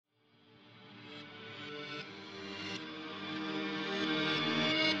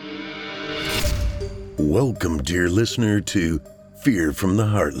Welcome, dear listener, to Fear from the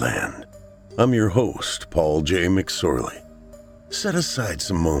Heartland. I'm your host, Paul J. McSorley. Set aside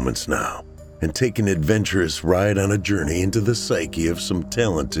some moments now and take an adventurous ride on a journey into the psyche of some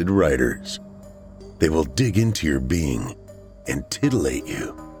talented writers. They will dig into your being and titillate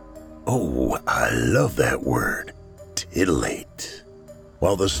you. Oh, I love that word, titillate.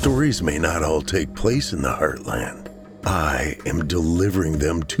 While the stories may not all take place in the Heartland, I am delivering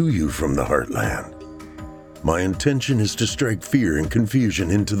them to you from the Heartland. My intention is to strike fear and confusion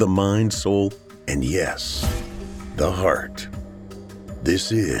into the mind, soul, and yes, the heart.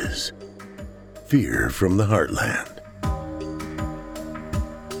 This is Fear from the Heartland.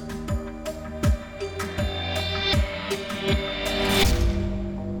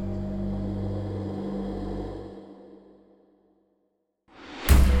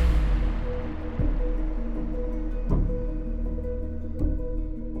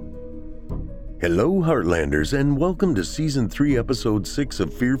 Hello, Heartlanders, and welcome to Season 3, Episode 6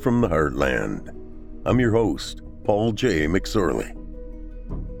 of Fear from the Heartland. I'm your host, Paul J. McSorley.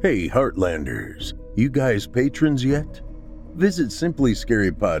 Hey, Heartlanders, you guys patrons yet? Visit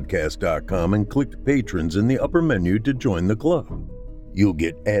simplyscarypodcast.com and click Patrons in the upper menu to join the club. You'll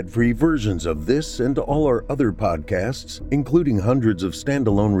get ad-free versions of this and all our other podcasts, including hundreds of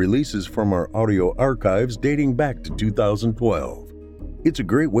standalone releases from our audio archives dating back to 2012. It's a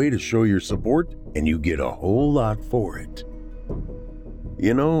great way to show your support, and you get a whole lot for it.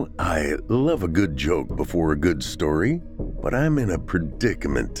 You know, I love a good joke before a good story, but I'm in a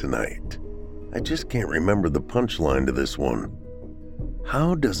predicament tonight. I just can't remember the punchline to this one.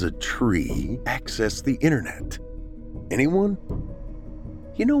 How does a tree access the internet? Anyone?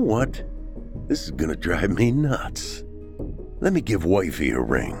 You know what? This is gonna drive me nuts. Let me give Wifey a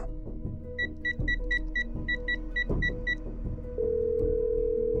ring.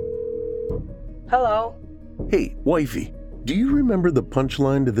 Hello. Hey, Wifey, do you remember the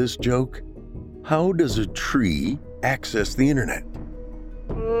punchline to this joke? How does a tree access the internet?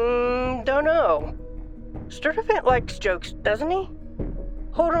 Don't know. Sturtevant likes jokes, doesn't he?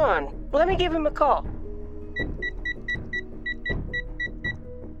 Hold on, let me give him a call.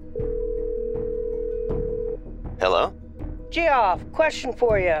 Hello? Geoff, question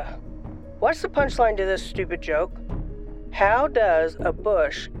for you. What's the punchline to this stupid joke? How does a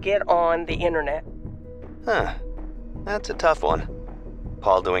bush get on the internet? Huh. That's a tough one.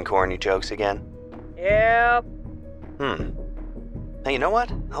 Paul doing corny jokes again? Yep. Hey, you know what?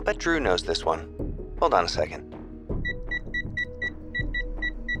 I'll bet Drew knows this one. Hold on a second.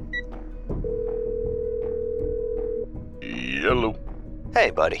 Hello.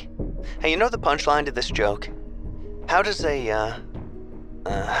 Hey, buddy. Hey, you know the punchline to this joke? How does a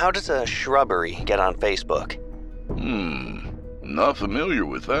shrubbery get on Facebook? Not familiar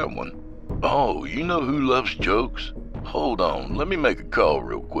with that one. Oh, you know who loves jokes? Hold on, let me make a call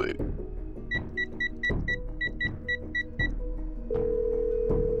real quick.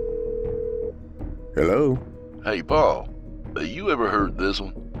 Hello? Hey, Paul, you ever heard this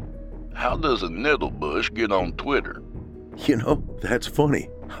one? How does a nettle bush get on Twitter? You know, that's funny.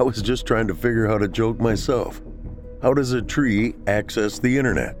 I was just trying to figure out a joke myself. How does a tree access the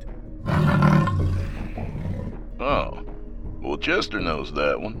internet? Oh, well, Chester knows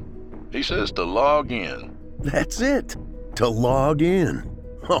that one. He says to log in. That's it. To log in.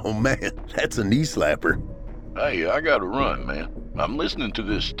 Oh man, that's a knee slapper. Hey, I gotta run, man. I'm listening to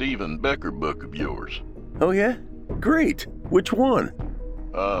this Stephen Becker book of yours. Oh yeah? Great. Which one?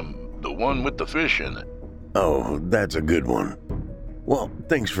 The one with the fish in it. Oh, that's a good one. Well,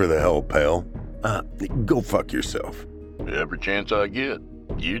 thanks for the help, pal. Go fuck yourself. Every chance I get.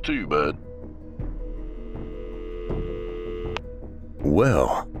 You too, bud.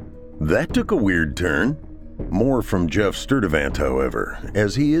 Well, that took a weird turn. More from Jeff Sturtevant, however,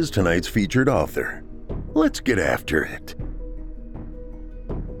 as he is tonight's featured author. Let's get after it.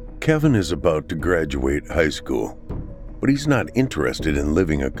 Kevin is about to graduate high school, but he's not interested in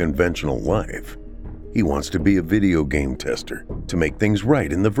living a conventional life. He wants to be a video game tester to make things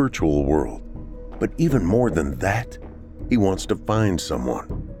right in the virtual world. But even more than that, he wants to find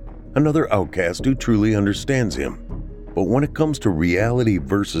someone, another outcast who truly understands him. But when it comes to reality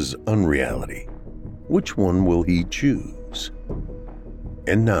versus unreality, which one will he choose?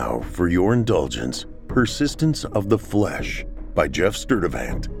 And now, for your indulgence, Persistence of the Flesh by Jeff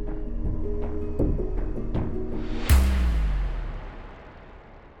Sturtevant.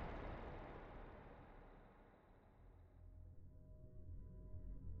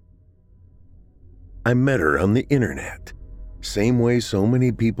 I met her on the internet, same way so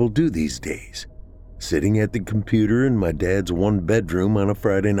many people do these days, sitting at the computer in my dad's one bedroom on a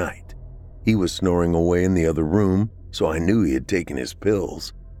Friday night. He was snoring away in the other room, so I knew he had taken his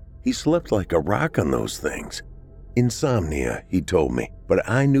pills. He slept like a rock on those things. Insomnia, he told me, but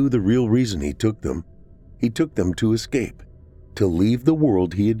I knew the real reason he took them. He took them to escape, to leave the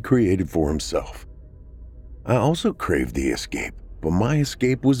world he had created for himself. I also craved the escape, but my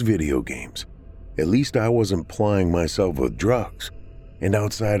escape was video games. At least I wasn't plying myself with drugs. And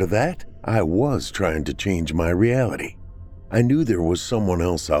outside of that, I was trying to change my reality. I knew there was someone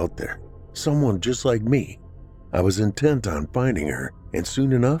else out there, someone just like me. I was intent on finding her, and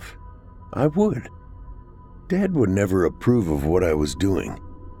soon enough, I would. Dad would never approve of what I was doing.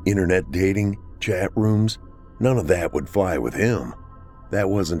 Internet dating, chat rooms, none of that would fly with him. That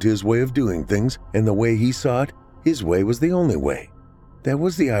wasn't his way of doing things, and the way he saw it, his way was the only way. That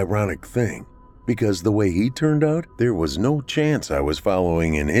was the ironic thing, because the way he turned out, there was no chance I was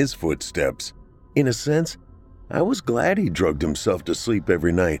following in his footsteps. In a sense, I was glad he drugged himself to sleep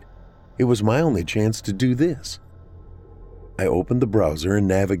every night. It was my only chance to do this. I opened the browser and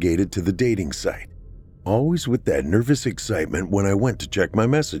navigated to the dating site, always with that nervous excitement when I went to check my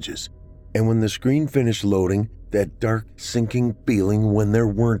messages. And when the screen finished loading, that dark, sinking feeling when there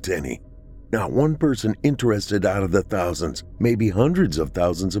weren't any. Not one person interested out of the thousands, maybe hundreds of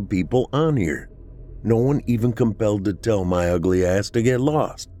thousands of people on here. No one even compelled to tell my ugly ass to get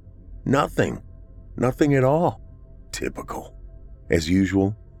lost. Nothing. Nothing at all. Typical. As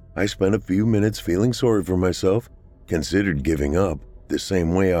usual, I spent a few minutes feeling sorry for myself, considered giving up, the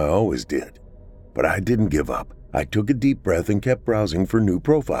same way I always did. But I didn't give up. I took a deep breath and kept browsing for new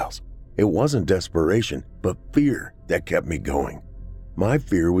profiles. It wasn't desperation, but fear that kept me going. My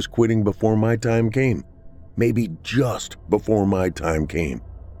fear was quitting before my time came. Maybe just before my time came.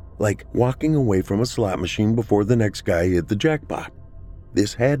 Like walking away from a slot machine before the next guy hit the jackpot.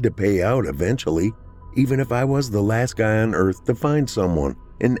 This had to pay out eventually. Even if I was the last guy on earth to find someone,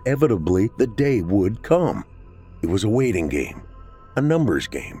 inevitably the day would come. It was a waiting game, a numbers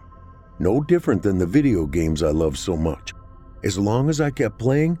game. No different than the video games I love so much. As long as I kept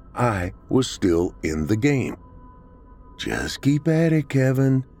playing, I was still in the game. Just keep at it,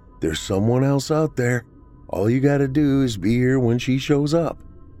 Kevin. There's someone else out there. All you gotta do is be here when she shows up.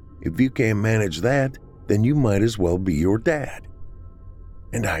 If you can't manage that, then you might as well be your dad.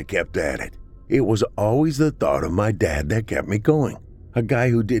 And I kept at it. It was always the thought of my dad that kept me going. A guy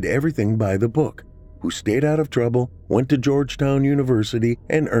who did everything by the book, who stayed out of trouble, went to Georgetown University,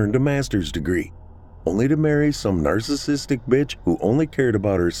 and earned a master's degree, only to marry some narcissistic bitch who only cared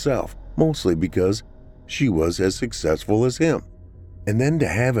about herself, mostly because she was as successful as him. And then to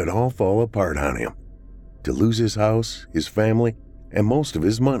have it all fall apart on him. To lose his house, his family, and most of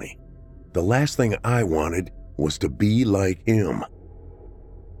his money. The last thing I wanted was to be like him.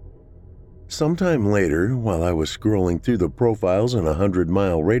 Sometime later, while I was scrolling through the profiles in a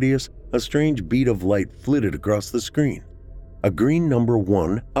 100-mile radius, a strange bead of light flitted across the screen. A green number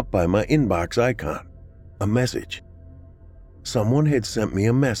 1 up by my inbox icon. A message. Someone had sent me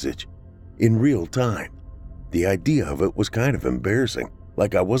a message. In real time. The idea of it was kind of embarrassing,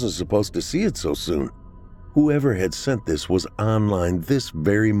 like I wasn't supposed to see it so soon. Whoever had sent this was online this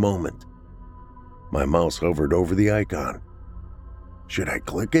very moment. My mouse hovered over the icon. Should I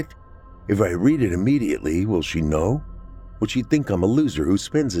click it? If I read it immediately, will she know? Would she think I'm a loser who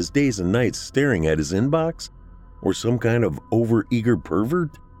spends his days and nights staring at his inbox? Or some kind of overeager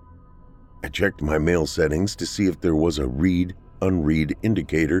pervert? I checked my mail settings to see if there was a read-unread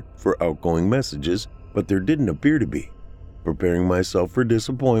indicator for outgoing messages, but there didn't appear to be. Preparing myself for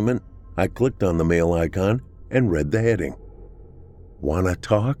disappointment, I clicked on the mail icon and read the heading. Wanna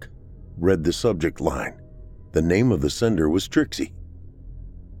talk? Read the subject line. The name of the sender was Trixie.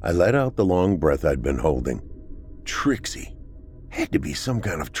 I let out the long breath I'd been holding. Trixie. Had to be some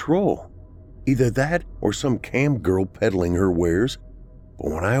kind of troll. Either that or some cam girl peddling her wares.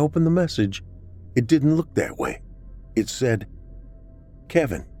 But when I opened the message, it didn't look that way. It said,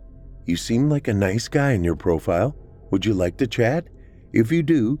 Kevin, you seem like a nice guy in your profile. Would you like to chat? If you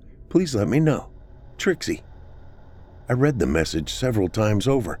do, please let me know. Trixie. I read the message several times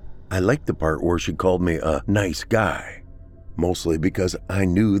over. I liked the part where she called me a nice guy. Mostly because I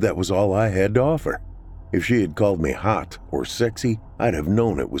knew that was all I had to offer. If she had called me hot or sexy, I'd have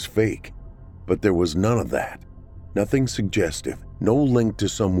known it was fake. But there was none of that. Nothing suggestive, no link to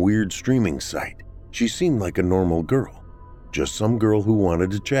some weird streaming site. She seemed like a normal girl. Just some girl who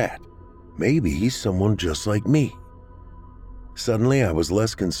wanted to chat. Maybe he's someone just like me. Suddenly, I was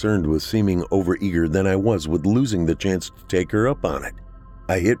less concerned with seeming overeager than I was with losing the chance to take her up on it.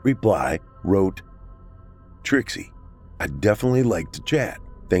 I hit reply, wrote, Trixie, I'd definitely like to chat.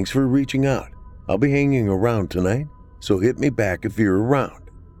 Thanks for reaching out. I'll be hanging around tonight, so hit me back if you're around.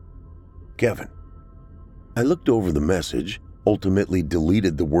 Kevin. I looked over the message, ultimately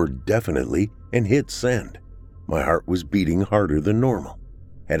deleted the word definitely, and hit send. My heart was beating harder than normal.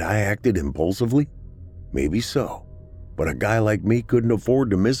 Had I acted impulsively? Maybe so. But a guy like me couldn't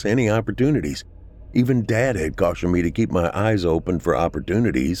afford to miss any opportunities. Even Dad had cautioned me to keep my eyes open for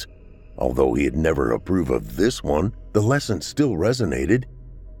opportunities. Although he'd never approve of this one, the lesson still resonated.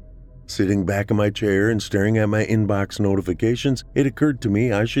 Sitting back in my chair and staring at my inbox notifications, it occurred to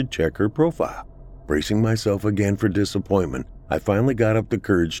me I should check her profile. Bracing myself again for disappointment, I finally got up the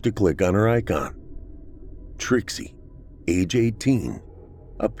courage to click on her icon. Trixie, age 18,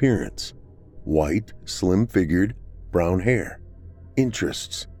 appearance, white, slim-figured, brown hair,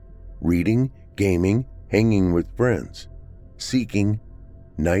 interests, reading, gaming, hanging with friends, seeking,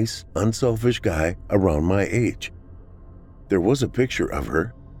 nice, unselfish guy around my age. There was a picture of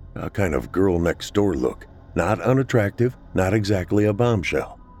her, a kind of girl next door look, not unattractive, not exactly a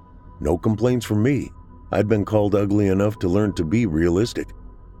bombshell. No complaints from me. I'd been called ugly enough to learn to be realistic.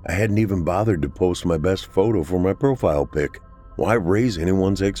 I hadn't even bothered to post my best photo for my profile pic. Why raise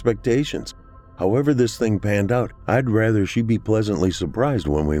anyone's expectations? However this thing panned out, I'd rather she be pleasantly surprised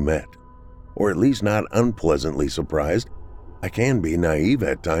when we met. Or at least not unpleasantly surprised. I can be naive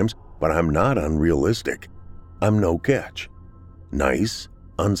at times, but I'm not unrealistic. I'm no catch. Nice,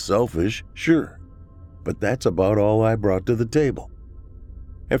 unselfish, sure. But that's about all I brought to the table.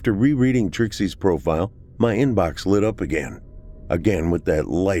 After rereading Trixie's profile, my inbox lit up again. Again with that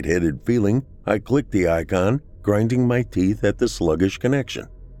lightheaded feeling, I clicked the icon, grinding my teeth at the sluggish connection.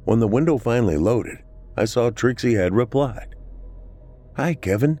 When the window finally loaded, I saw Trixie had replied. Hi,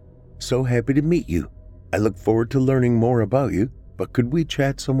 Kevin. So happy to meet you. I look forward to learning more about you, but could we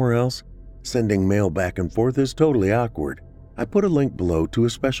chat somewhere else? Sending mail back and forth is totally awkward. I put a link below to a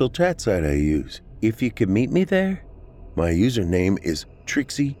special chat site I use. If you could meet me there? My username is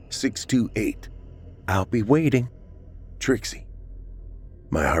Trixie628. I'll be waiting. Trixie.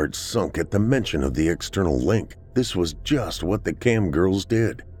 My heart sunk at the mention of the external link. This was just what the cam girls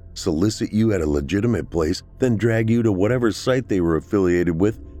did. Solicit you at a legitimate place, then drag you to whatever site they were affiliated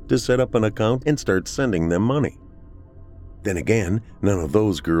with to set up an account and start sending them money. Then again, none of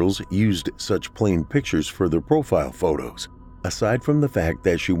those girls used such plain pictures for their profile photos. Aside from the fact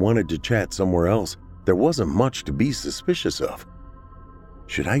that she wanted to chat somewhere else, there wasn't much to be suspicious of.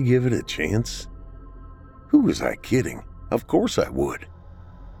 Should I give it a chance? Who was I kidding? Of course I would.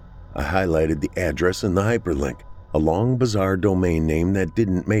 I highlighted the address in the hyperlink, a long, bizarre domain name that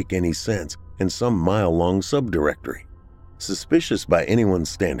didn't make any sense, and some mile-long subdirectory. Suspicious by anyone's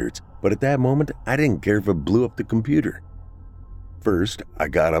standards, but at that moment, I didn't care if it blew up the computer. First, I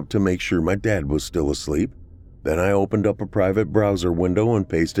got up to make sure my dad was still asleep. Then I opened up a private browser window and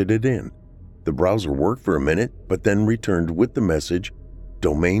pasted it in. The browser worked for a minute, but then returned with the message,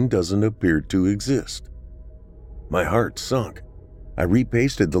 "Domain doesn't appear to exist." My heart sunk. I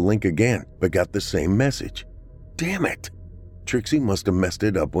repasted the link again, but got the same message. Damn it! Trixie must have messed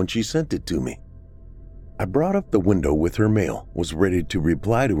it up when she sent it to me. I brought up the window with her mail, was ready to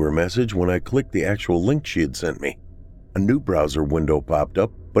reply to her message when I clicked the actual link she had sent me. A new browser window popped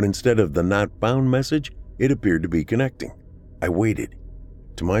up, but instead of the not found message, it appeared to be connecting. I waited.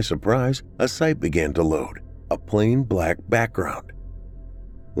 To my surprise, a site began to load, a plain black background.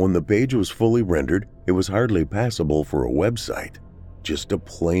 When the page was fully rendered, it was hardly passable for a website. Just a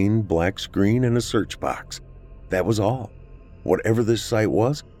plain black screen and a search box. That was all. Whatever this site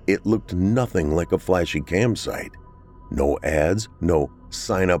was, it looked nothing like a flashy cam site. No ads, no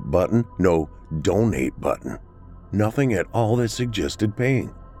sign up button, no donate button. Nothing at all that suggested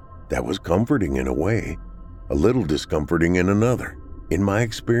paying. That was comforting in a way, a little discomforting in another. In my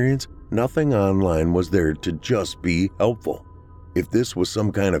experience, nothing online was there to just be helpful. If this was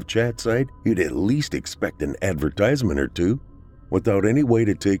some kind of chat site, you'd at least expect an advertisement or two. Without any way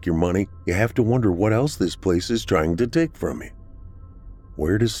to take your money, you have to wonder what else this place is trying to take from you.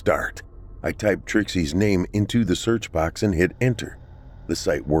 Where to start? I typed Trixie's name into the search box and hit enter. The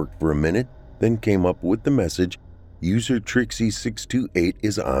site worked for a minute, then came up with the message, "User Trixie628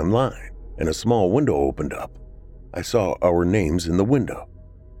 is online," and a small window opened up. I saw our names in the window.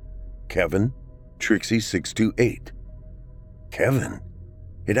 Kevin, Trixie628. Kevin?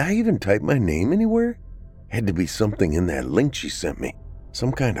 Had I even typed my name anywhere? Had to be something in that link she sent me.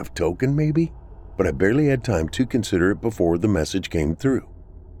 Some kind of token, maybe? But I barely had time to consider it before the message came through.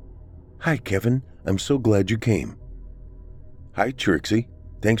 Hi, Kevin. I'm so glad you came. Hi, Trixie.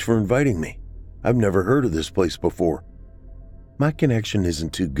 Thanks for inviting me. I've never heard of this place before. My connection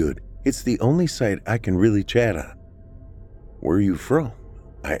isn't too good. It's the only site I can really chat on. Where are you from?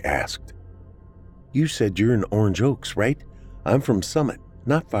 I asked. You said you're in Orange Oaks, right? I'm from Summit,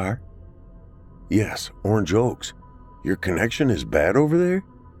 not far. Yes, Orange Oaks. Your connection is bad over there?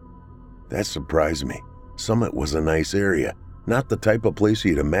 That surprised me. Summit was a nice area, not the type of place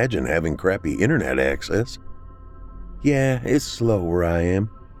you'd imagine having crappy internet access. Yeah, it's slow where I am.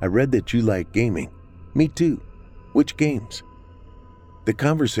 I read that you like gaming. Me too. Which games? The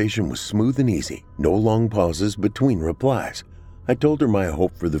conversation was smooth and easy, no long pauses between replies. I told her my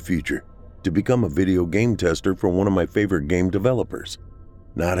hope for the future, to become a video game tester for one of my favorite game developers.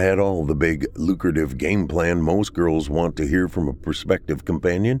 Not at all the big, lucrative game plan most girls want to hear from a prospective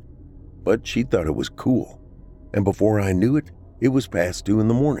companion, but she thought it was cool. And before I knew it, it was past 2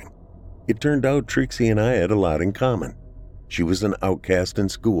 a.m. It turned out Trixie and I had a lot in common. She was an outcast in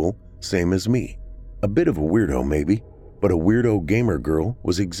school, same as me. A bit of a weirdo maybe, but a weirdo gamer girl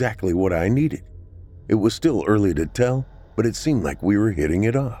was exactly what I needed. It was still early to tell, but it seemed like we were hitting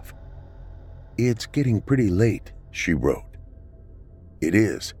it off. It's getting pretty late, she wrote. It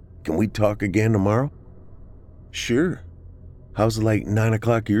is. Can we talk again tomorrow? Sure. How's it like 9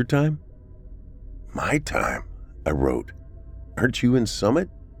 o'clock your time? My time, I wrote. Aren't you in Summit?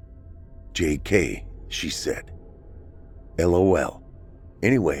 JK, she said. LOL.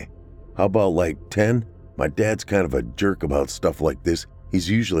 Anyway, how about like 10? My dad's kind of a jerk about stuff like this. He's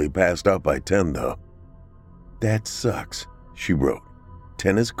usually passed out by 10 though. That sucks, she wrote.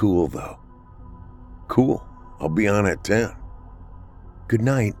 10 is cool though. Cool. I'll be on at 10. Good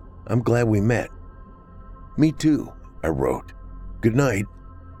night. I'm glad we met. Me too, I wrote. Good night.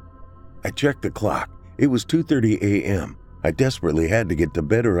 I checked the clock. It was 2:30 a.m. I desperately had to get to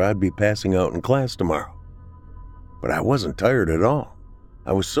bed or I'd be passing out in class tomorrow. But I wasn't tired at all.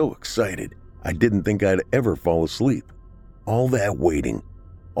 I was so excited, I didn't think I'd ever fall asleep. All that waiting,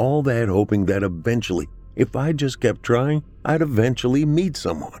 all that hoping that eventually, if I just kept trying, I'd eventually meet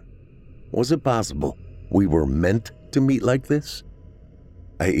someone. Was it possible we were meant to meet like this?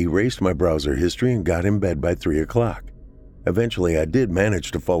 I erased my browser history and got in bed by 3 o'clock. Eventually, I did manage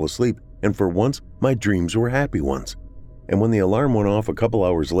to fall asleep, and for once, my dreams were happy ones. And when the alarm went off a couple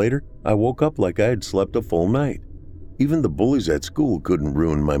hours later, I woke up like I had slept a full night. Even the bullies at school couldn't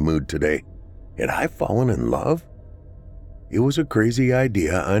ruin my mood today. Had I fallen in love? It was a crazy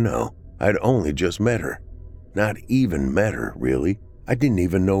idea, I know. I'd only just met her. Not even met her, really. I didn't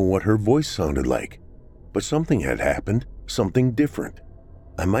even know what her voice sounded like. But something had happened, something different.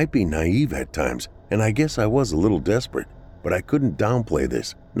 I might be naive at times, and I guess I was a little desperate, but I couldn't downplay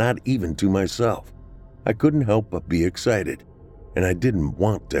this, not even to myself. I couldn't help but be excited, and I didn't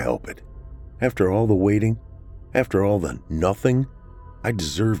want to help it. After all the waiting, after all the nothing, I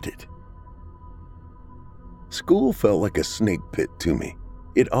deserved it. School felt like a snake pit to me.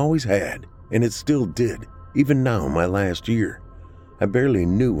 It always had, and it still did, even now my last year. I barely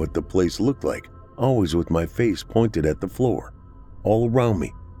knew what the place looked like, always with my face pointed at the floor. All around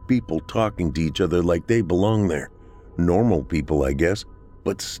me, people talking to each other like they belong there. Normal people, I guess,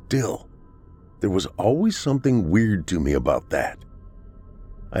 but still. There was always something weird to me about that.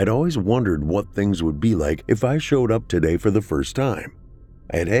 I'd always wondered what things would be like if I showed up today for the first time.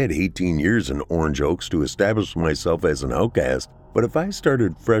 I had had 18 years in Orange Oaks to establish myself as an outcast, but if I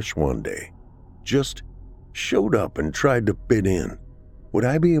started fresh one day, just showed up and tried to fit in, would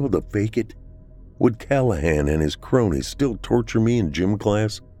I be able to fake it? Would Callahan and his cronies still torture me in gym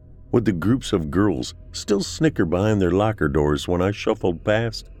class? Would the groups of girls still snicker behind their locker doors when I shuffled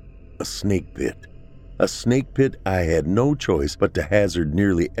past? A snake pit. A snake pit I had no choice but to hazard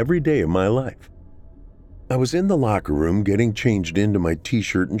nearly every day of my life. I was in the locker room getting changed into my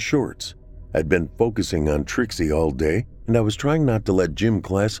t-shirt and shorts. I'd been focusing on Trixie all day, and I was trying not to let gym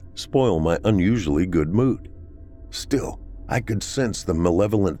class spoil my unusually good mood. Still, I could sense the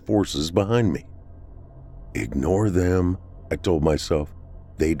malevolent forces behind me. Ignore them, I told myself.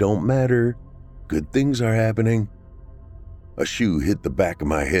 They don't matter. Good things are happening. A shoe hit the back of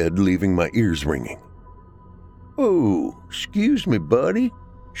my head, leaving my ears ringing. Oh, excuse me, buddy.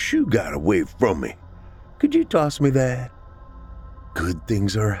 Shoe got away from me. Could you toss me that? Good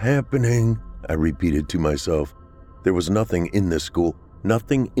things are happening, I repeated to myself. There was nothing in this school,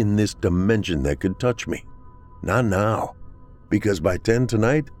 nothing in this dimension that could touch me. Not now, because by 10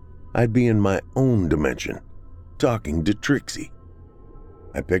 tonight, I'd be in my own dimension, talking to Trixie.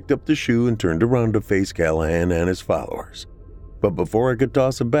 I picked up the shoe and turned around to face Callahan and his followers. But before I could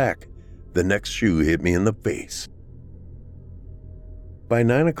toss it back, the next shoe hit me in the face. By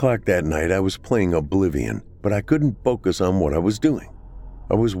 9 o'clock that night, I was playing Oblivion, but I couldn't focus on what I was doing.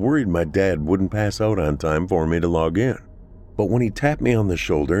 I was worried my dad wouldn't pass out on time for me to log in. But when he tapped me on the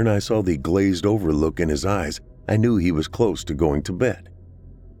shoulder and I saw the glazed over look in his eyes, I knew he was close to going to bed.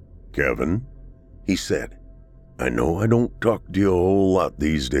 Kevin, he said. I know I don't talk to you a whole lot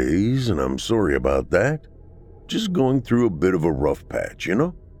these days, and I'm sorry about that. Just going through a bit of a rough patch, you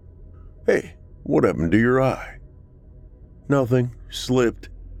know? Hey, what happened to your eye? Nothing. Slipped.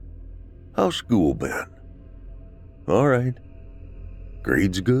 How's school been? All right.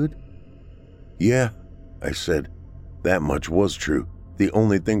 Grades good? Yeah, I said. That much was true. The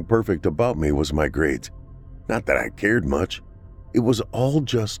only thing perfect about me was my grades. Not that I cared much. It was all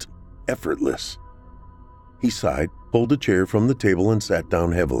just effortless. He sighed, pulled a chair from the table, and sat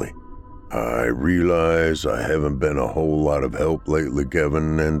down heavily. I realize I haven't been a whole lot of help lately,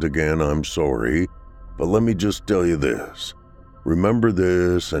 Kevin, and again, I'm sorry. But let me just tell you this. Remember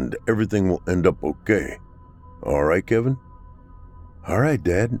this, and everything will end up okay. All right, Kevin? All right,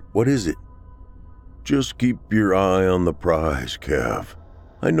 Dad. What is it? Just keep your eye on the prize, Kev.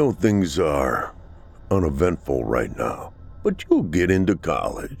 I know things are uneventful right now, but you'll get into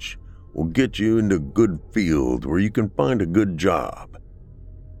college. We'll get you into a good field where you can find a good job.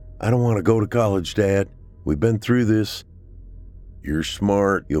 I don't want to go to college, Dad. We've been through this. You're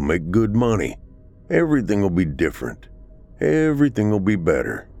smart. You'll make good money. Everything will be different. Everything will be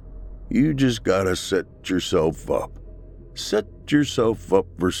better. You just gotta set yourself up. Set yourself up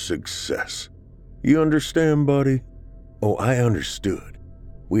for success. You understand, buddy? Oh, I understood.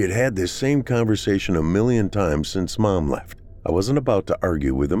 We had had this same conversation a million times since Mom left. I wasn't about to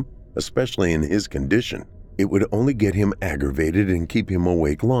argue with him, especially in his condition. It would only get him aggravated and keep him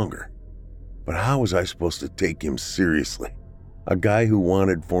awake longer. But how was I supposed to take him seriously? A guy who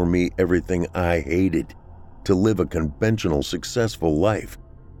wanted for me everything I hated. To live a conventional, successful life.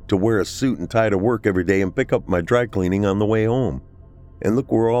 To wear a suit and tie to work every day and pick up my dry cleaning on the way home. And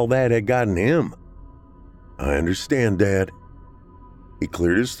look where all that had gotten him. I understand, Dad. He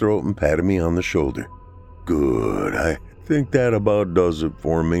cleared his throat and patted me on the shoulder. Good, I think that about does it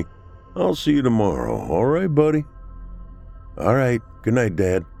for me. I'll see you tomorrow, all right, buddy? All right, good night,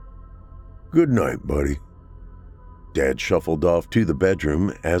 Dad. Good night, buddy. Dad shuffled off to the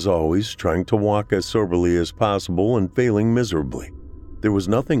bedroom, as always, trying to walk as soberly as possible and failing miserably. There was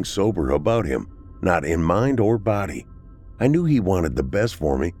nothing sober about him, not in mind or body. I knew he wanted the best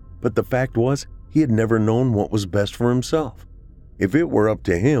for me, but the fact was, he had never known what was best for himself. If it were up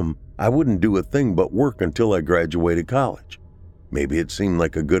to him, I wouldn't do a thing but work until I graduated college. Maybe it seemed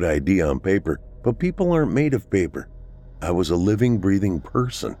like a good idea on paper, but people aren't made of paper. I was a living, breathing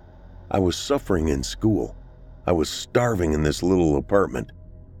person. I was suffering in school. I was starving in this little apartment.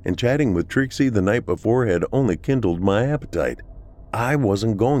 And chatting with Trixie the night before had only kindled my appetite. I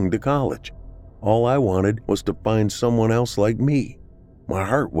wasn't going to college. All I wanted was to find someone else like me. My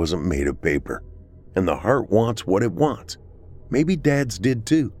heart wasn't made of paper. And the heart wants what it wants. Maybe Dad's did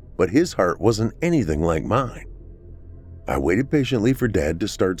too, but his heart wasn't anything like mine. I waited patiently for Dad to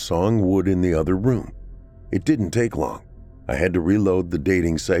start sawing wood in the other room. It didn't take long. I had to reload the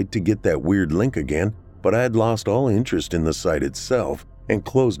dating site to get that weird link again, but I had lost all interest in the site itself and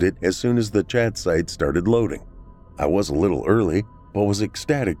closed it as soon as the chat site started loading. I was a little early, but was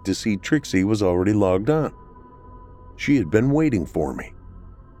ecstatic to see Trixie was already logged on. She had been waiting for me.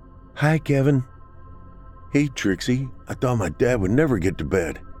 Hi, Kevin. Hey, Trixie. I thought my dad would never get to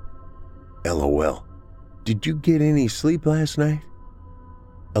bed. LOL. Did you get any sleep last night?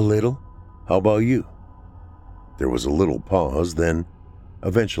 A little. How about you? There was a little pause, then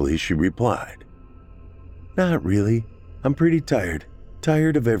eventually she replied. Not really. I'm pretty tired.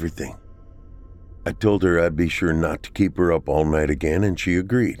 Tired of everything. I told her I'd be sure not to keep her up all night again, and she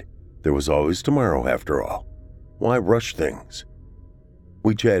agreed. There was always tomorrow, after all. Why rush things?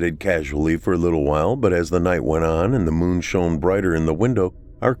 We chatted casually for a little while, but as the night went on and the moon shone brighter in the window,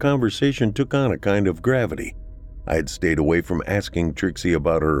 our conversation took on a kind of gravity. I had stayed away from asking Trixie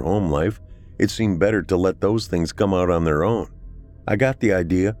about her home life. It seemed better to let those things come out on their own. I got the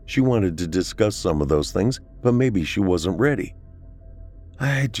idea she wanted to discuss some of those things, but maybe she wasn't ready.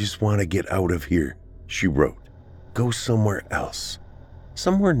 I just want to get out of here, she wrote. Go somewhere else.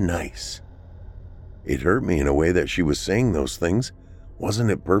 Somewhere nice. It hurt me in a way that she was saying those things. Wasn't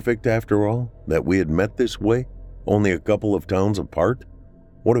it perfect after all, that we had met this way, only a couple of towns apart?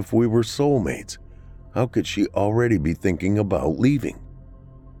 What if we were soulmates? How could she already be thinking about leaving?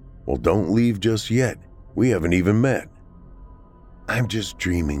 Well, don't leave just yet. We haven't even met. I'm just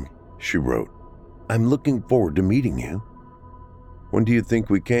dreaming, she wrote. I'm looking forward to meeting you. When do you think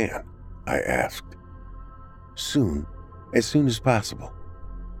we can? I asked. Soon. As soon as possible.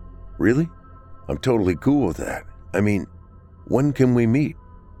 Really? I'm totally cool with that. I mean, when can we meet?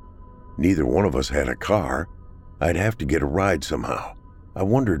 Neither one of us had a car. I'd have to get a ride somehow. I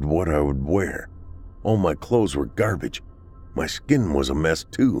wondered what I would wear. All my clothes were garbage. My skin was a mess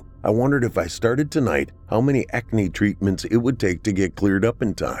too. I wondered if I started tonight how many acne treatments it would take to get cleared up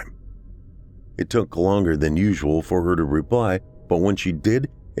in time. It took longer than usual for her to reply, but when she did,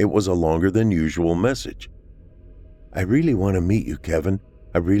 it was a longer than usual message. I really want to meet you, Kevin.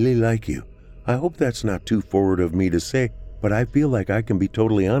 I really like you. I hope that's not too forward of me to say, but I feel like I can be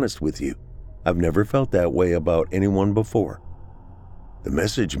totally honest with you. I've never felt that way about anyone before. The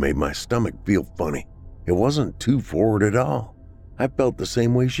message made my stomach feel funny. It wasn't too forward at all. I felt the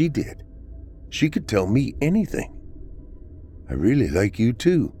same way she did. She could tell me anything. I really like you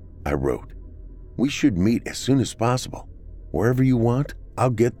too, I wrote. We should meet as soon as possible. Wherever you want, I'll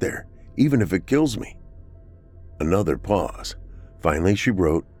get there, even if it kills me. Another pause. Finally, she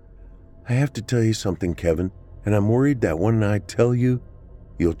wrote, I have to tell you something, Kevin, and I'm worried that when I tell you,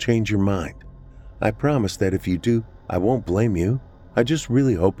 you'll change your mind. I promise that if you do, I won't blame you. I just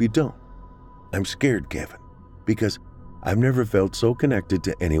really hope you don't. I'm scared, Kevin, because I've never felt so connected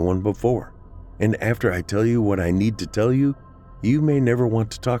to anyone before. And after I tell you what I need to tell you, you may never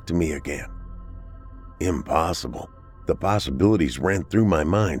want to talk to me again. Impossible. The possibilities ran through my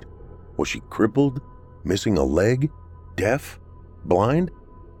mind. Was she crippled? Missing a leg? Deaf? Blind?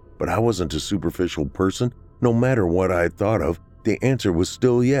 But I wasn't a superficial person. No matter what I thought of, the answer was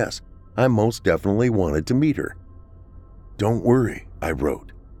still yes. I most definitely wanted to meet her. Don't worry, I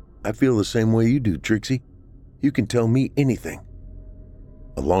wrote. I feel the same way you do, Trixie. You can tell me anything.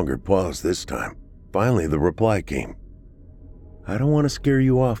 A longer pause this time. Finally, the reply came. I don't want to scare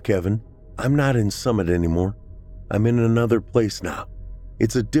you off, Kevin. I'm not in Summit anymore. I'm in another place now.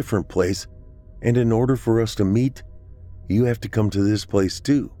 It's a different place, and in order for us to meet, you have to come to this place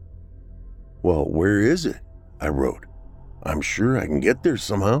too. Well, where is it? I wrote. I'm sure I can get there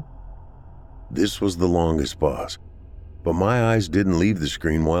somehow. This was the longest pause, but my eyes didn't leave the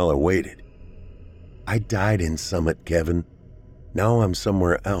screen while I waited. I died in Summit, Kevin. Now I'm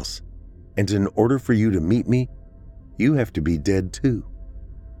somewhere else, and in order for you to meet me, you have to be dead too.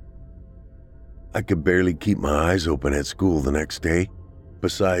 I could barely keep my eyes open at school the next day.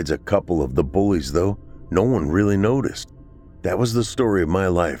 Besides a couple of the bullies, though, no one really noticed. That was the story of my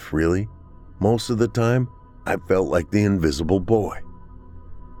life, really. Most of the time, I felt like the invisible boy.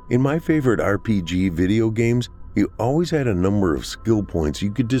 In my favorite RPG video games, you always had a number of skill points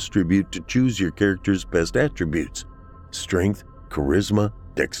you could distribute to choose your character's best attributes. Strength, charisma,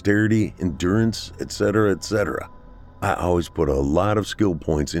 dexterity, endurance, etc., etc. I always put a lot of skill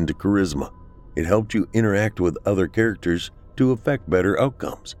points into charisma. It helped you interact with other characters to affect better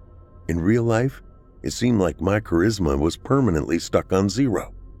outcomes. In real life, it seemed like my charisma was permanently stuck on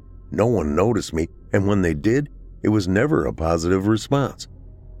 0. No one noticed me, and when they did, it was never a positive response.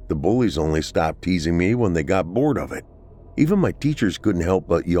 The bullies only stopped teasing me when they got bored of it. Even my teachers couldn't help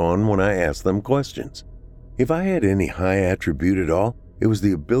but yawn when I asked them questions. If I had any high attribute at all, it was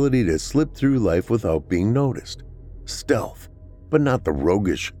the ability to slip through life without being noticed. Stealth, but not the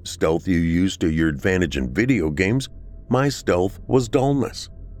roguish stealth you use to your advantage in video games. My stealth was dullness.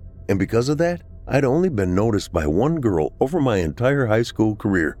 And because of that, I'd only been noticed by one girl over my entire high school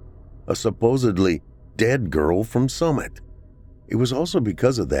career, a supposedly dead girl from Summit. It was also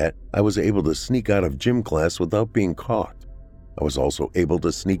because of that I was able to sneak out of gym class without being caught. I was also able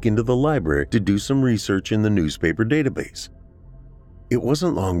to sneak into the library to do some research in the newspaper database. It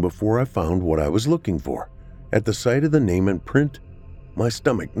wasn't long before I found what I was looking for. At the sight of the name in print, my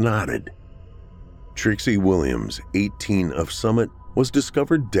stomach knotted. Trixie Williams, 18 of Summit, was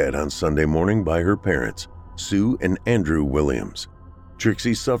discovered dead on Sunday morning by her parents, Sue and Andrew Williams.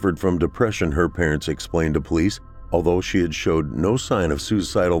 Trixie suffered from depression, her parents explained to police, although she had showed no sign of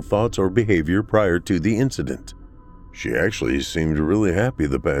suicidal thoughts or behavior prior to the incident. She actually seemed really happy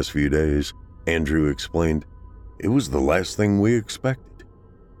the past few days, Andrew explained. It was the last thing we expected.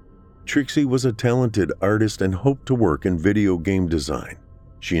 Trixie was a talented artist and hoped to work in video game design.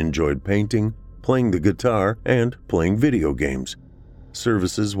 She enjoyed painting, playing the guitar, and playing video games.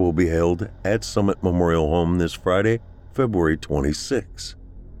 Services will be held at Summit Memorial Home this Friday, February 26.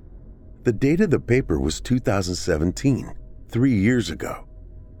 The date of the paper was 2017, 3 years ago.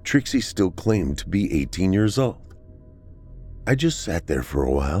 Trixie still claimed to be 18 years old. I just sat there for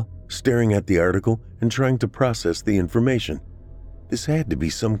a while, staring at the article and trying to process the information. This had to be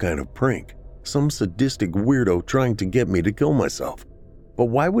some kind of prank, some sadistic weirdo trying to get me to kill myself. But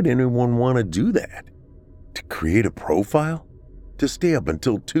why would anyone want to do that? To create a profile? To stay up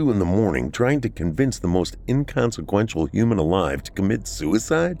until 2 in the morning trying to convince the most inconsequential human alive to commit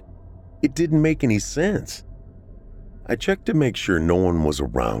suicide? It didn't make any sense. I checked to make sure no one was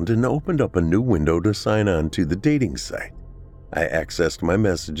around and opened up a new window to sign on to the dating site. I accessed my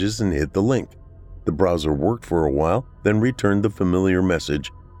messages and hit the link. The The browser worked for a while, then returned the familiar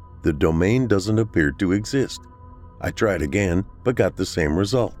message, "The domain doesn't appear to exist." I tried again, but got the same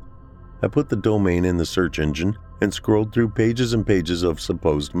result. I put the domain in the search engine and scrolled through pages and pages of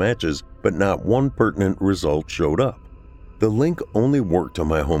supposed matches, but not one pertinent result showed up. The link only worked on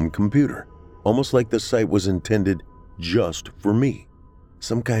my home computer, almost like the site was intended just for me.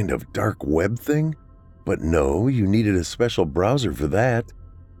 Some kind of dark web thing? But no, you needed a special browser for that.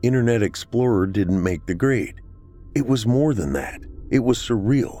 Internet Explorer didn't make the grade. It was more than that. It was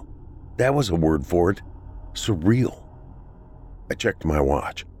surreal. That was a word for it. Surreal. I checked my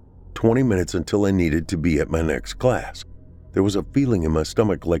watch. 20 minutes until I needed to be at my next class. There was a feeling in my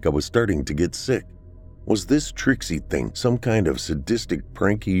stomach like I was starting to get sick. Was this Trixie thing some kind of sadistic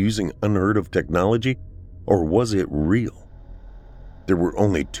prank using unheard of technology, or was it real? There were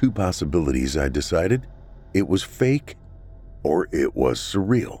only two possibilities, I decided. It was fake, or it was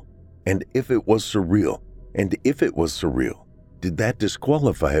surreal. And if it was surreal, did that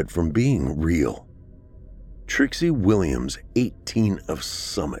disqualify it from being real? Trixie Williams, 18 of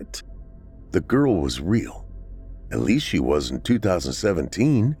Summit. The girl was real. At least she was in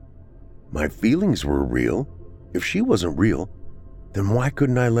 2017. My feelings were real. If she wasn't real, then why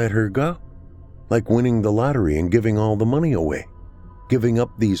couldn't I let her go? Like winning the lottery and giving all the money away. Giving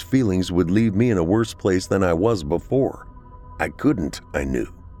up these feelings would leave me in a worse place than I was before. I couldn't, I knew.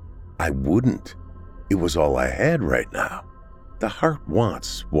 I wouldn't. It was all I had right now. The heart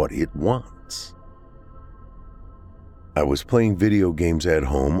wants what it wants. I was playing video games at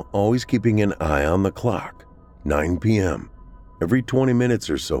home, always keeping an eye on the clock. 9 p.m. Every 20 minutes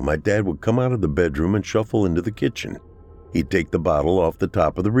or so, my dad would come out of the bedroom and shuffle into the kitchen. He'd take the bottle off the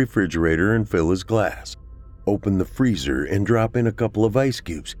top of the refrigerator and fill his glass, open the freezer and drop in a couple of ice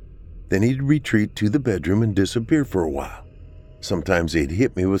cubes. Then he'd retreat to the bedroom and disappear for a while. Sometimes he'd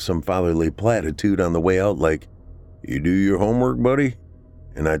hit me with some fatherly platitude on the way out like, "You do your homework, buddy?"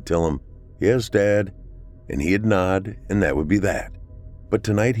 And I'd tell him, "Yes, Dad." And he'd nod, and that would be that. But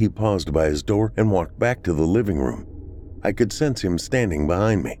tonight he paused by his door and walked back to the living room. I could sense him standing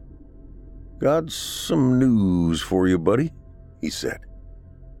behind me. "Got some news for you, buddy," he said.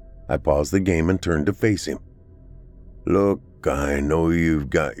 I paused the game and turned to face him. "Look, I know you've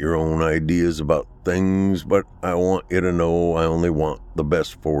got your own ideas about things, but I want you to know I only want the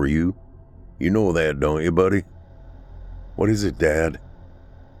best for you. You know that, don't you, buddy?" "What is it, Dad?"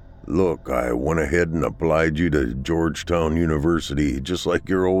 "Look, I went ahead and applied you to Georgetown University, just like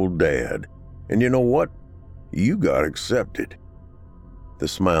your old dad. And you know what? You got accepted." The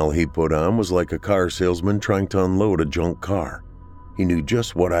smile he put on was like a car salesman trying to unload a junk car. He knew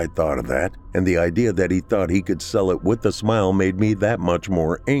just what I thought of that, and the idea that he thought he could sell it with a smile made me that much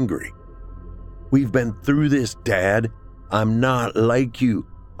more angry. "We've been through this, Dad. I'm not like you.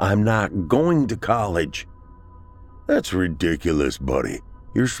 I'm not going to college." "That's ridiculous, buddy.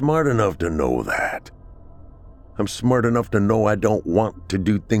 You're smart enough to know that." "I'm smart enough to know I don't want to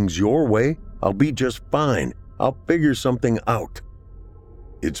do things your way. I'll be just fine. I'll figure something out."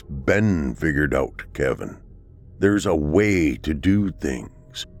 "It's been figured out, Kevin. There's a way to do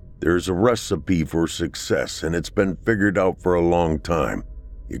things. There's a recipe for success, and it's been figured out for a long time.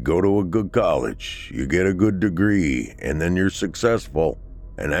 You go to a good college, you get a good degree, and then you're successful,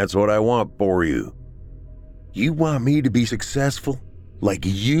 and that's what I want for you." "You want me to be successful? Like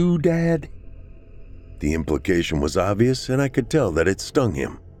you, Dad?" The implication was obvious, and I could tell that it stung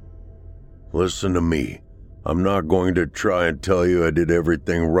him. "Listen to me. I'm not going to try and tell you I did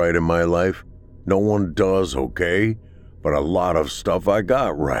everything right in my life. No one does, okay? But a lot of stuff I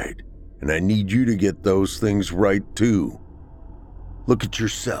got right, and I need you to get those things right too. Look at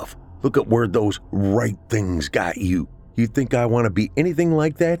yourself. Look at where those right things got you. You think I want to be anything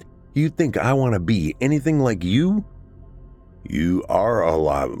like that? You think I want to be anything like you?" "You are a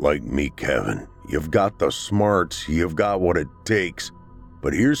lot like me, Kevin. You've got the smarts, you've got what it takes.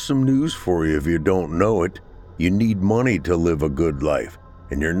 But here's some news for you if you don't know it. You need money to live a good life,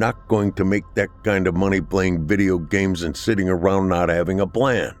 and you're not going to make that kind of money playing video games and sitting around not having a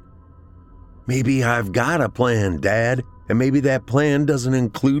plan." "Maybe I've got a plan, Dad, and maybe that plan doesn't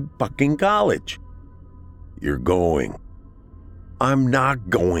include fucking college." "You're going." "I'm not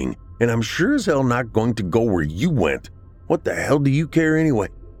going, and I'm sure as hell not going to go where you went. What the hell do you care anyway?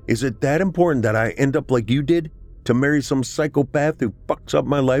 Is it that important that I end up like you did? To marry some psychopath who fucks up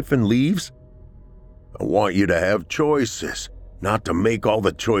my life and leaves?" "I want you to have choices. Not to make all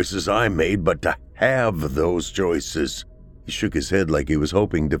the choices I made, but to have those choices." He shook his head like he was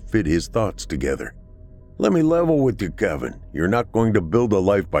hoping to fit his thoughts together. "Let me level with you, Kevin. You're not going to build a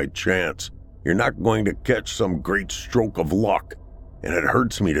life by chance. You're not going to catch some great stroke of luck. And it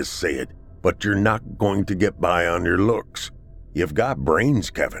hurts me to say it, but you're not going to get by on your looks. You've got brains,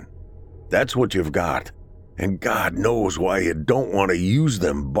 Kevin. That's what you've got. And God knows why you don't want to use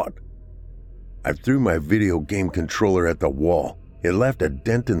them, but... I threw my video game controller at the wall. It left a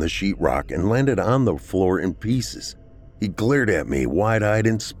dent in the sheetrock and landed on the floor in pieces. He glared at me, wide-eyed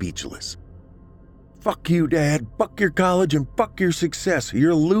and speechless. Fuck you, Dad. Fuck your college and fuck your success.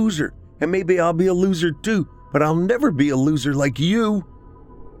 You're a loser. And maybe I'll be a loser too, but I'll never be a loser like you.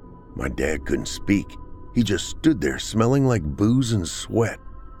 My dad couldn't speak. He just stood there smelling like booze and sweat,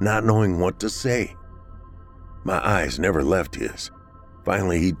 not knowing what to say. My eyes never left his.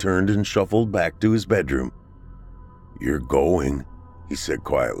 Finally, he turned and shuffled back to his bedroom. You're going, he said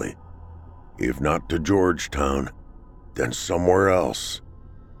quietly. If not to Georgetown, then somewhere else.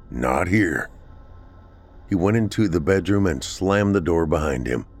 Not here. He went into the bedroom and slammed the door behind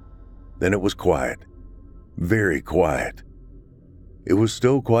him. Then it was quiet. Very quiet. It was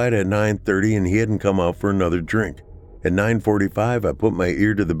still quiet at 9:30 and he hadn't come out for another drink. At 9:45, I put my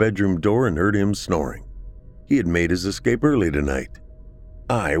ear to the bedroom door and heard him snoring. He had made his escape early tonight.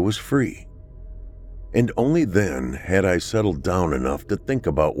 I was free. And only then had I settled down enough to think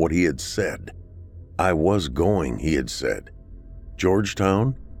about what he had said. I was going, he had said.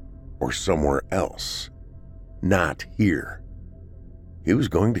 Georgetown or somewhere else. Not here. He was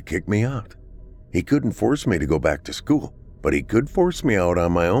going to kick me out. He couldn't force me to go back to school, but he could force me out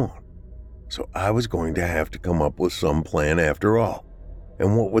on my own. So I was going to have to come up with some plan after all.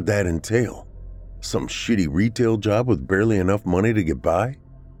 And what would that entail? Some shitty retail job with barely enough money to get by?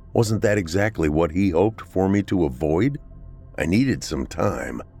 Wasn't that exactly what he hoped for me to avoid? I needed some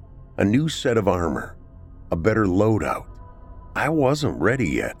time, a new set of armor, a better loadout. I wasn't ready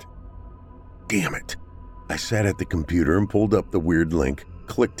yet. Damn it. I sat at the computer and pulled up the weird link,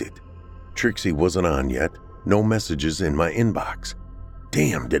 clicked it. Trixie wasn't on yet, no messages in my inbox.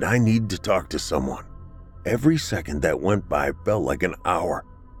 Damn, did I need to talk to someone? Every second that went by felt like an hour,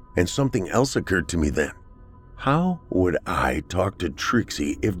 and something else occurred to me then. How would I talk to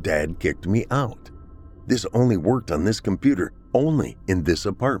Trixie if Dad kicked me out? This only worked on this computer, only in this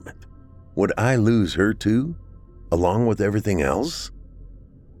apartment. Would I lose her too, along with everything else?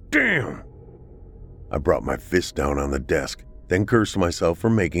 Damn! I brought my fist down on the desk, then cursed myself for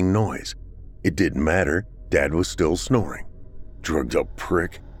making noise. It didn't matter, Dad was still snoring. Drugged up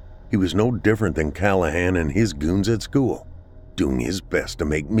prick. He was no different than Callahan and his goons at school, doing his best to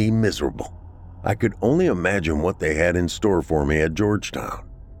make me miserable. I could only imagine what they had in store for me at Georgetown.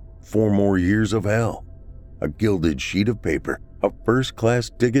 4 more years of hell. A gilded sheet of paper, a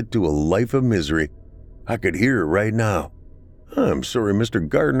first-class ticket to a life of misery. I could hear it right now. I'm sorry, Mr.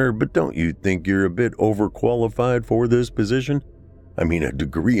 Gardner, but don't you think you're a bit overqualified for this position? I mean, a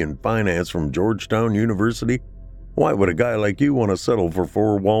degree in finance from Georgetown University? Why would a guy like you want to settle for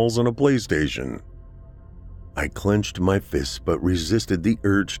 4 walls and a PlayStation? I clenched my fists but resisted the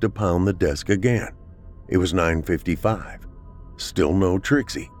urge to pound the desk again. It was 9:55. Still no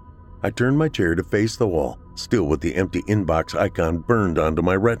Trixie. I turned my chair to face the wall, still with the empty inbox icon burned onto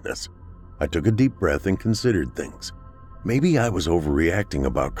my retinas. I took a deep breath and considered things. Maybe I was overreacting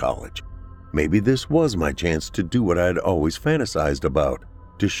about college. Maybe this was my chance to do what I'd always fantasized about,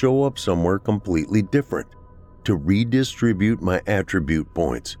 to show up somewhere completely different, to redistribute my attribute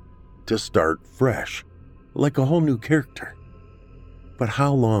points, to start fresh, like a whole new character. But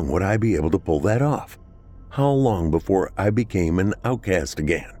how long would I be able to pull that off? How long before I became an outcast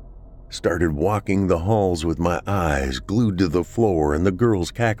again? Started walking the halls with my eyes glued to the floor and the girls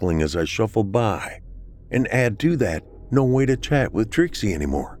cackling as I shuffled by. And add to that, no way to chat with Trixie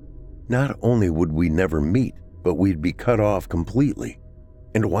anymore. Not only would we never meet, but we'd be cut off completely.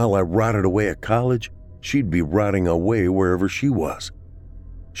 And while I rotted away at college, she'd be rotting away wherever she was.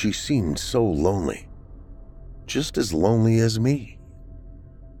 She seemed so lonely. Just as lonely as me.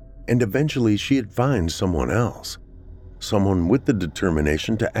 And eventually she'd find someone else. Someone with the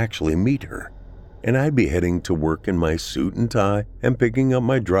determination to actually meet her. And I'd be heading to work in my suit and tie and picking up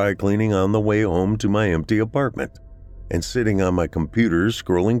my dry cleaning on the way home to my empty apartment. And sitting on my computer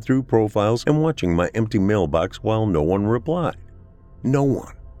scrolling through profiles and watching my empty mailbox while no one replied. No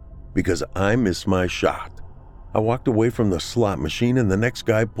one. Because I missed my shot. I walked away from the slot machine and the next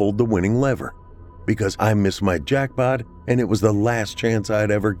guy pulled the winning lever. Because I missed my jackpot and it was the last chance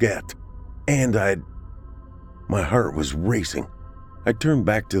I'd ever get. And My heart was racing. I turned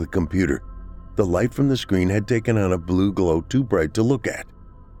back to the computer. The light from the screen had taken on a blue glow too bright to look at.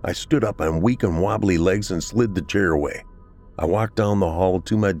 I stood up on weak and wobbly legs and slid the chair away. I walked down the hall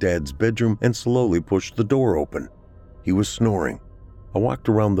to my dad's bedroom and slowly pushed the door open. He was snoring. I walked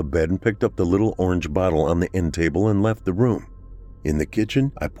around the bed and picked up the little orange bottle on the end table and left the room. In the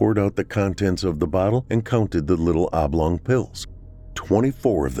kitchen, I poured out the contents of the bottle and counted the little oblong pills.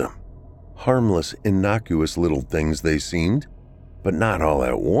 24 of them. Harmless, innocuous little things they seemed, but not all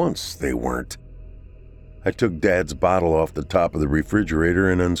at once they weren't. I took Dad's bottle off the top of the refrigerator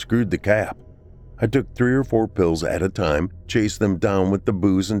and unscrewed the cap. I took 3 or 4 pills at a time, chased them down with the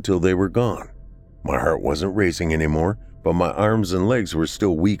booze until they were gone. My heart wasn't racing anymore, but my arms and legs were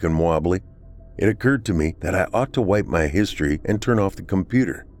still weak and wobbly. It occurred to me that I ought to wipe my history and turn off the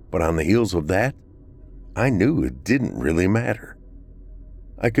computer, but on the heels of that, I knew it didn't really matter.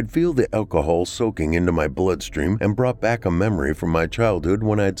 I could feel the alcohol soaking into my bloodstream and brought back a memory from my childhood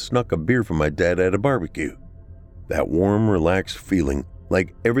when I'd snuck a beer from my dad at a barbecue. That warm, relaxed feeling,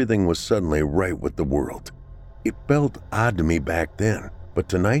 like everything was suddenly right with the world. It felt odd to me back then, but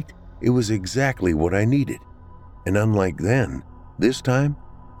tonight it was exactly what I needed. And unlike then, this time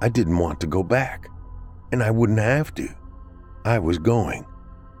I didn't want to go back. And I wouldn't have to. I was going.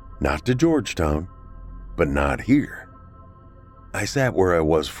 Not to Georgetown, but not here. I sat where I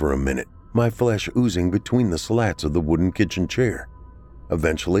was for a minute, my flesh oozing between the slats of the wooden kitchen chair.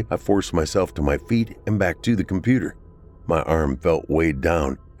 Eventually, I forced myself to my feet and back to the computer. My arm felt weighed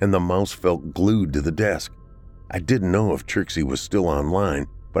down, and the mouse felt glued to the desk. I didn't know if Trixie was still online,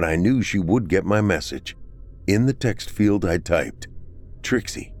 but I knew she would get my message. In the text field, I typed,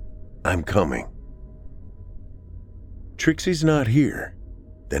 "Trixie, I'm coming." Trixie's not here.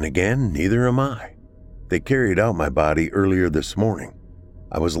 Then again, neither am I. They carried out my body earlier this morning.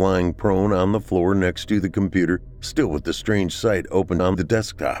 I was lying prone on the floor next to the computer, still with the strange site open on the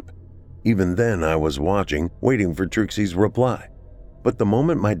desktop. Even then, I was watching, waiting for Trixie's reply. But the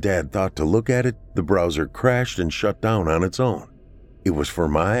moment my dad thought to look at it, the browser crashed and shut down on its own. It was for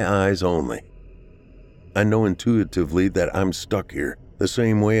my eyes only. I know intuitively that I'm stuck here, the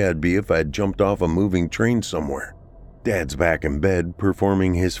same way I'd be if I'd jumped off a moving train somewhere. Dad's back in bed,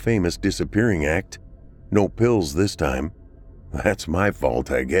 performing his famous disappearing act. No pills this time. That's my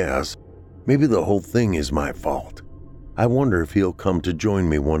fault, I guess. Maybe the whole thing is my fault. I wonder if he'll come to join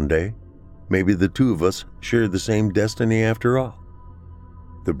me one day. Maybe the two of us share the same destiny after all.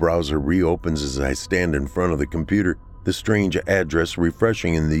 The browser reopens as I stand in front of the computer, the strange address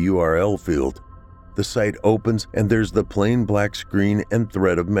refreshing in the URL field. The site opens and there's the plain black screen and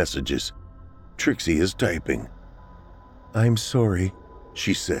thread of messages. Trixie is typing. "I'm sorry,"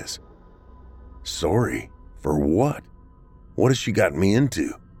 she says. Sorry? For what? What has she gotten me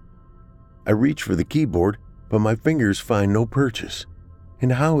into? I reach for the keyboard, but my fingers find no purchase.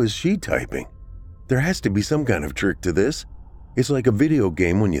 And how is she typing? There has to be some kind of trick to this. It's like a video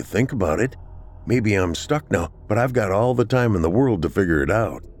game when you think about it. Maybe I'm stuck now, but I've got all the time in the world to figure it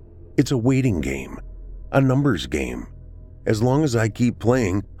out. It's a waiting game, a numbers game. As long as I keep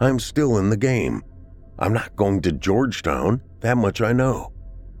playing, I'm still in the game. I'm not going to Georgetown, that much I know.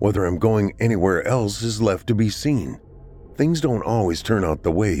 Whether I'm going anywhere else is left to be seen. Things don't always turn out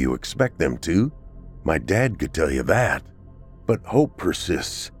the way you expect them to. My dad could tell you that. But hope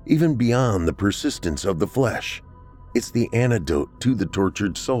persists, even beyond the persistence of the flesh. It's the antidote to the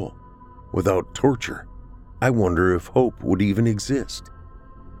tortured soul. Without torture, I wonder if hope would even exist.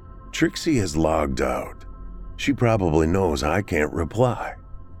 Trixie has logged out. She probably knows I can't reply.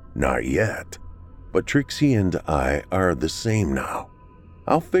 Not yet. But Trixie and I are the same now.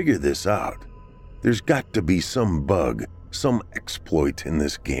 I'll figure this out. There's got to be some bug, some exploit in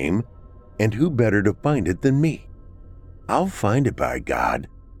this game, and who better to find it than me? I'll find it, by God.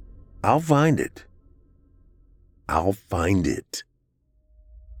 I'll find it. I'll find it.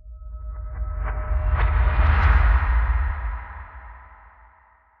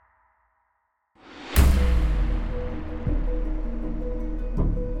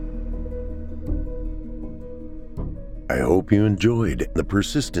 I hope you enjoyed The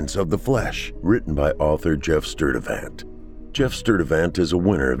Persistence of the Flesh, written by author Jeff Sturdivant. Jeff Sturdivant is a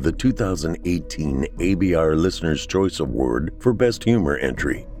winner of the 2018 ABR Listener's Choice Award for Best Humor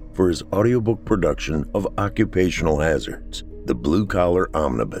Entry for his audiobook production of Occupational Hazards, The Blue Collar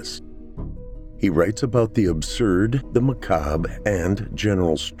Omnibus. He writes about the absurd, the macabre, and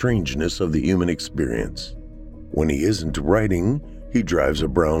general strangeness of the human experience. When he isn't writing, he drives a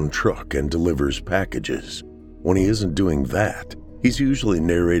brown truck and delivers packages. When he isn't doing that, he's usually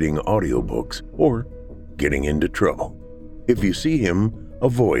narrating audiobooks or getting into trouble. If you see him,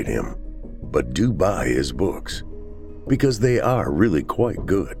 avoid him, but do buy his books, because they are really quite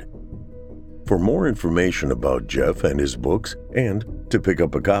good. For more information about Jeff and his books, and to pick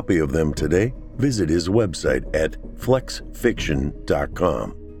up a copy of them today, visit his website at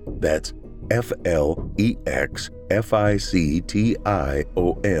flexfiction.com. That's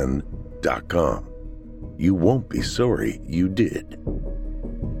FLEXFICTION.com. You won't be sorry you did.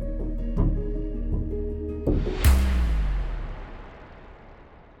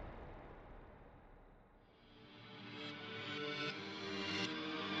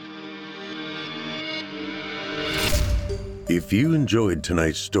 If you enjoyed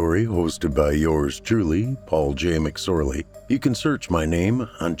tonight's story, hosted by yours truly, Paul J. McSorley, you can search my name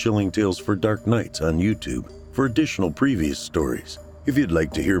on Chilling Tales for Dark Nights on YouTube for additional previous stories. If you'd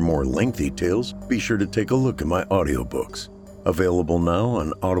like to hear more lengthy tales, be sure to take a look at my audiobooks. Available now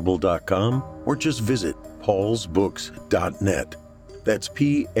on audible.com or just visit paulsbooks.net. That's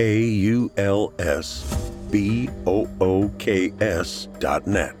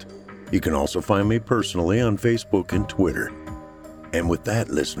paulsbooks.net. You can also find me personally on Facebook and Twitter. And with that,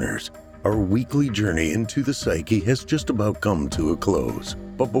 listeners, our weekly journey into the psyche has just about come to a close.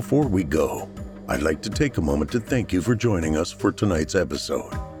 But before we go, I'd like to take a moment to thank you for joining us for tonight's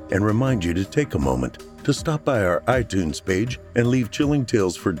episode and remind you to take a moment to stop by our iTunes page and leave Chilling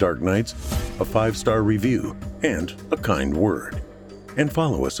Tales for Dark Nights a 5-star review and a kind word. And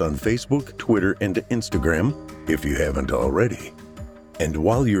follow us on Facebook, Twitter, and Instagram if you haven't already. And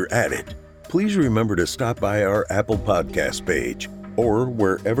while you're at it, please remember to stop by our Apple Podcast page or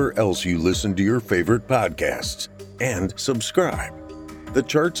wherever else you listen to your favorite podcasts and subscribe. The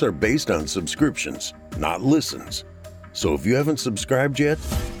charts are based on subscriptions, not listens. So if you haven't subscribed yet,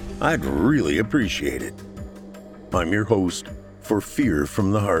 I'd really appreciate it. I'm your host for Fear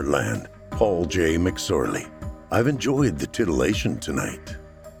from the Heartland, Paul J. McSorley. I've enjoyed the titillation tonight.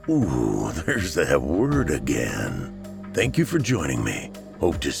 Ooh, there's that word again. Thank you for joining me.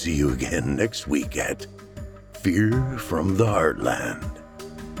 Hope to see you again next week at Fear from the Heartland.